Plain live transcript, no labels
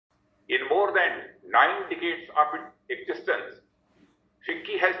In more than 9 decades of its existence,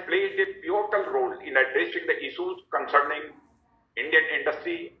 FICCI has played a pivotal role in addressing the issues concerning Indian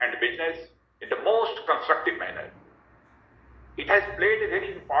industry and business in the most constructive manner. It has played a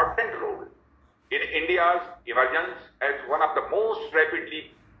very important role in India's emergence as one of the most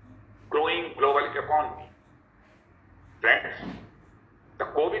rapidly growing global economy. Friends, the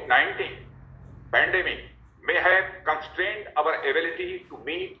COVID-19 pandemic may have constrained our ability to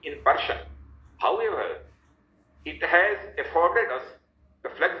meet in person. However, it has afforded us the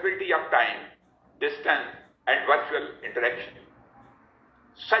flexibility of time, distance, and virtual interaction.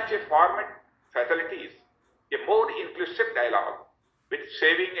 Such a format facilitates a more inclusive dialogue with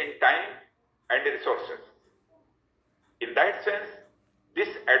saving in time and resources. In that sense, this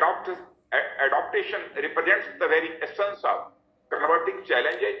adaptation represents the very essence of converting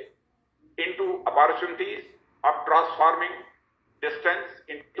challenges into opportunities, of transforming distance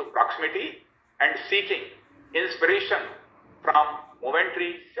into proximity, and seeking inspiration from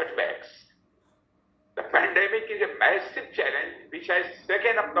momentary setbacks. The pandemic is a massive challenge which has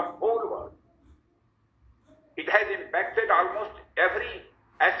shaken up the whole world. It has impacted almost every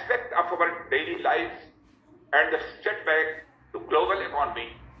aspect of our daily lives, and the setback to global economy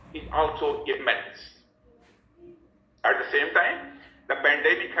is also immense. At the same time, the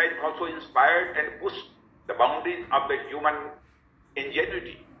pandemic has also inspired and pushed the boundaries of the human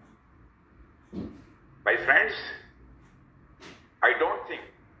ingenuity. My friends, I don't think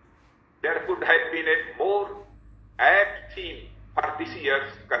there could have been a more apt theme for this year's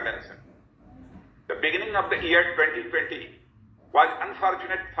convention. The beginning of the year 2020 was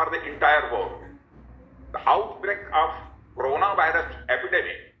unfortunate for the entire world. The outbreak of coronavirus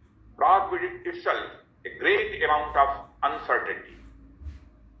epidemic brought with it itself a great amount of uncertainty.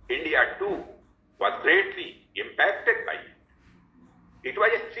 India too was greatly impacted by it. It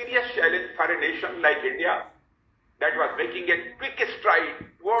was a serious challenge for a nation like India that was making a quick stride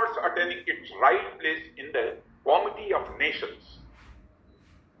towards attaining its right place in the comity of nations.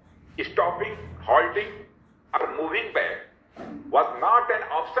 Stopping, halting, or moving back was not an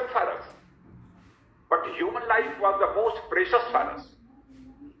option for us, but human life was the most precious for us.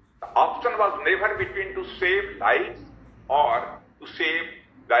 The option was never between to save lives or to save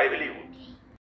livelihood.